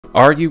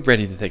Are you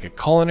ready to take a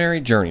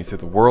culinary journey through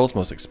the world's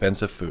most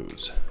expensive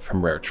foods?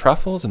 From rare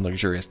truffles and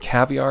luxurious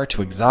caviar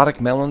to exotic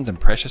melons and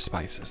precious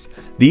spices,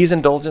 these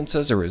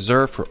indulgences are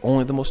reserved for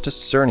only the most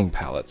discerning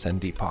palates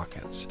and deep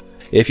pockets.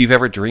 If you've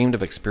ever dreamed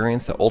of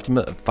experiencing the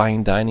ultimate of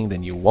fine dining,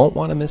 then you won't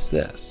want to miss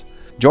this.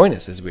 Join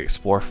us as we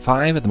explore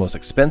 5 of the most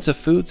expensive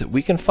foods that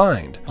we can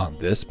find on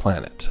this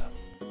planet.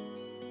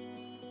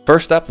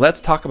 First up,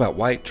 let's talk about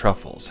white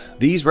truffles.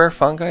 These rare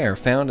fungi are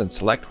found in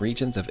select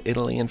regions of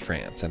Italy and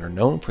France and are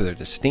known for their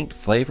distinct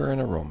flavor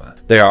and aroma.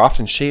 They are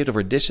often shaved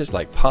over dishes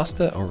like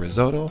pasta or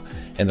risotto,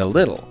 and a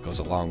little goes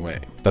a long way.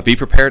 But be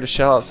prepared to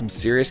shell out some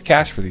serious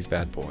cash for these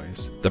bad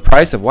boys. The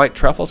price of white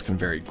truffles can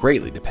vary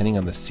greatly depending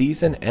on the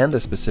season and the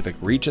specific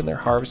region they're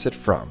harvested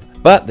from,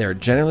 but they are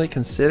generally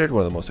considered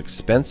one of the most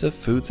expensive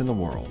foods in the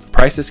world.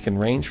 Prices can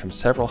range from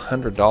several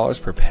 $100s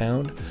per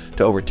pound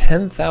to over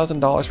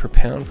 $10,000 per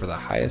pound for the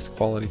highest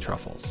quality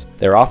truffles.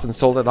 They're often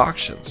sold at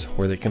auctions,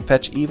 where they can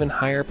fetch even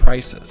higher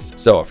prices.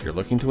 So if you're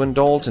looking to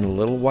indulge in a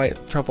little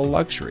white truffle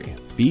luxury,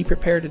 be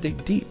prepared to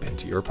dig deep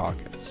into your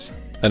pockets.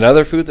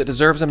 Another food that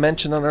deserves a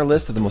mention on our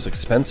list of the most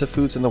expensive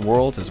foods in the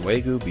world is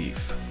Wagyu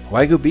beef.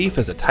 Wagyu beef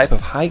is a type of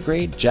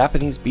high-grade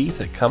Japanese beef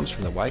that comes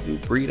from the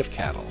Wagyu breed of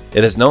cattle.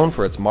 It is known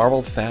for its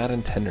marbled fat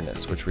and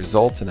tenderness, which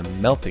results in a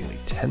meltingly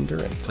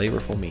tender and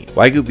flavorful meat.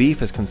 Wagyu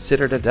beef is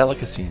considered a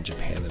delicacy in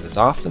Japan and is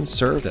often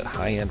served at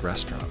high-end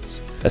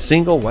restaurants. A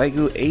single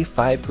Wagyu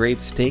A5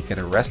 grade steak at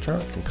a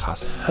restaurant can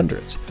cost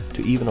hundreds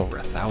to even over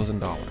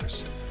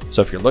 $1,000.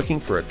 So if you're looking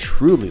for a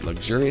truly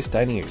luxurious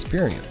dining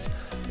experience,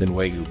 then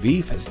Wagyu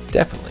beef is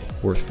definitely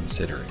worth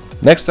considering.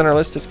 Next on our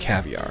list is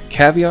caviar.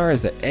 Caviar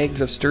is the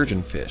eggs of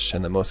sturgeon fish,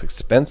 and the most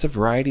expensive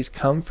varieties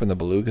come from the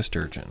beluga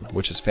sturgeon,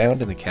 which is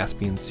found in the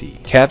Caspian Sea.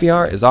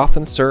 Caviar is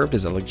often served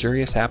as a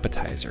luxurious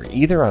appetizer,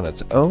 either on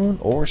its own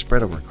or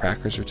spread over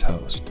crackers or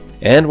toast.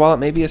 And while it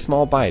may be a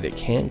small bite, it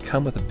can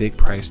come with a big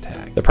price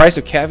tag. The price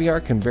of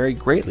caviar can vary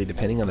greatly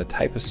depending on the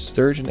type of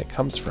sturgeon it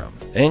comes from,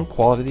 and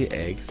quality of the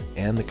eggs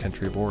and the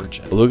country of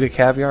origin. Beluga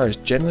caviar is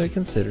generally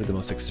considered the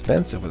most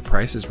expensive, with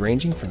prices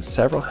ranging from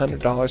several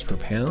 $100s per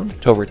pound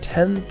to over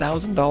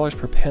 $10,000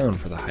 per pound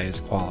for the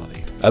highest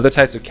quality. Other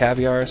types of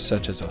caviar,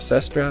 such as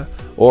Osestra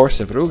or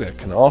Sevruga,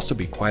 can also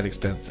be quite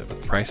expensive,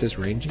 with prices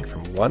ranging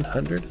from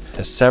 $100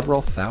 to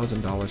several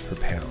 $1,000s per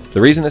pound.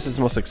 The reason this is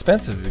most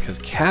expensive is because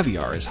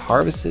caviar is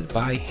harvested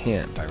by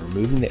hand by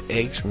removing the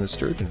eggs from the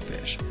sturgeon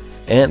fish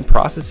and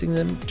processing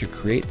them to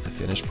create the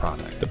finished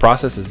product. The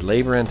process is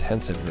labor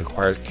intensive and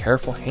requires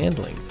careful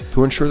handling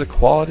to ensure the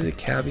quality of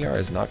the caviar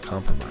is not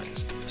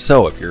compromised.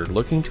 So if you're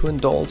looking to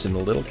indulge in a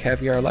little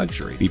caviar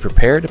luxury, be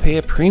prepared to pay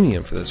a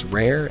premium for this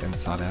rare and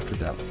sought after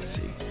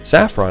delicacy.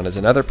 Saffron is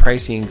another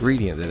pricey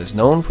ingredient that is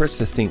known for its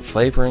distinct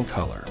flavor and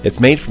color.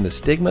 It's made from the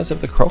stigmas of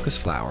the crocus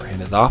flower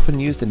and is often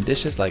used in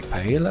dishes like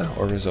paella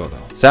or risotto.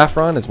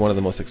 Saffron is one of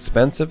the most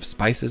expensive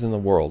spices in the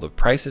world, with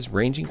prices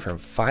ranging from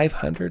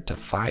 $500 to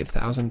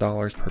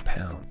 $5,000 per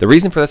pound. The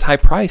reason for this high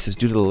price is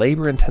due to the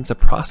labor-intensive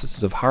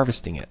processes of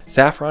harvesting it.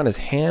 Saffron is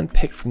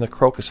hand-picked from the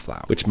crocus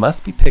flower, which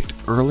must be picked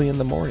early in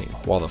the morning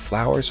while the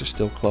flowers are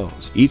still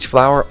closed. Each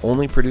flower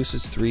only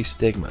produces 3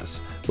 stigmas,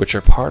 which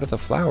are part of the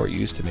flower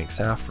used to make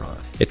saffron.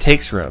 It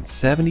takes around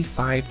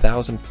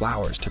 75,000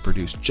 flowers to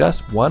produce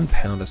just 1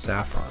 pound of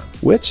saffron,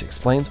 which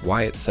explains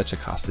why it's such a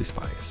costly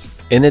spice.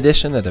 In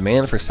addition, the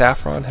demand for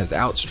saffron has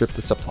outstripped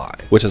the supply,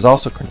 which has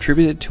also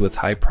contributed to its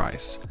high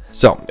price.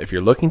 So, if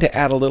you're looking to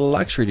add a little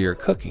luxury to your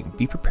cooking,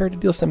 be prepared to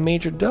deal some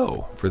major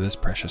dough for this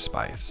precious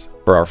spice.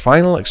 For our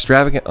final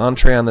extravagant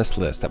entree on this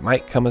list that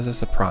might come as a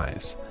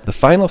surprise, the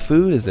final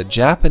food is the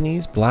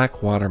Japanese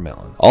black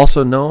watermelon,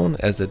 also known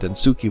as the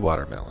Densuke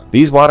watermelon.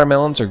 These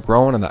watermelons are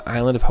grown on the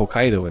island of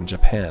Hokkaido in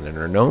Japan and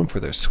are known for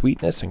their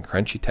sweetness and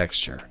crunchy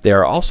texture. They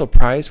are also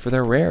prized for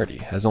their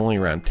rarity, as only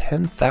around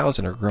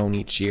 10,000 are grown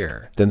each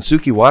year.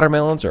 Densuke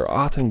watermelons are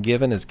often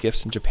given as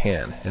gifts in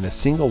Japan, and a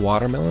single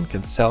watermelon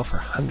can sell for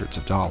hundreds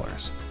of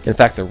dollars. In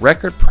fact, the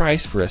record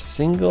price for a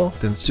single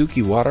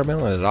Densuke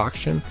watermelon at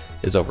auction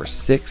is over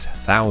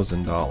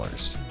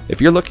 $6,000. If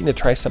you're looking to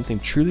try something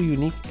truly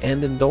unique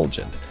and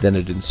indulgent, then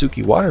a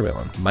Densuke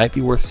watermelon might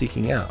be worth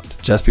seeking out.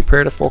 Just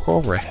prepare to fork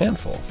over a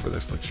handful for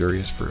this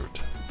luxurious fruit.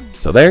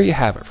 So there you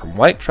have it, from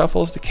white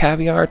truffles to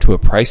caviar to a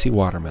pricey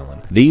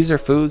watermelon. These are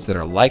foods that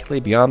are likely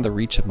beyond the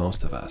reach of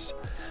most of us.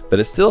 But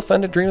it's still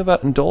fun to dream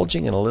about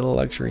indulging in a little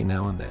luxury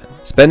now and then.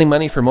 Spending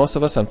money for most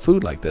of us on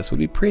food like this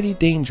would be pretty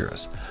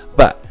dangerous,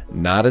 but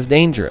not as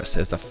dangerous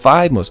as the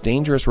 5 most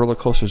dangerous roller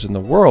coasters in the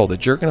world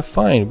that you're going to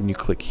find when you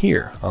click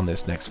here on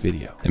this next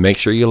video. And make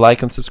sure you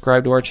like and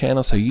subscribe to our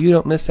channel so you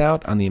don't miss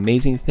out on the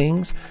amazing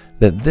things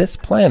that this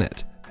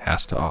planet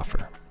has to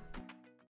offer.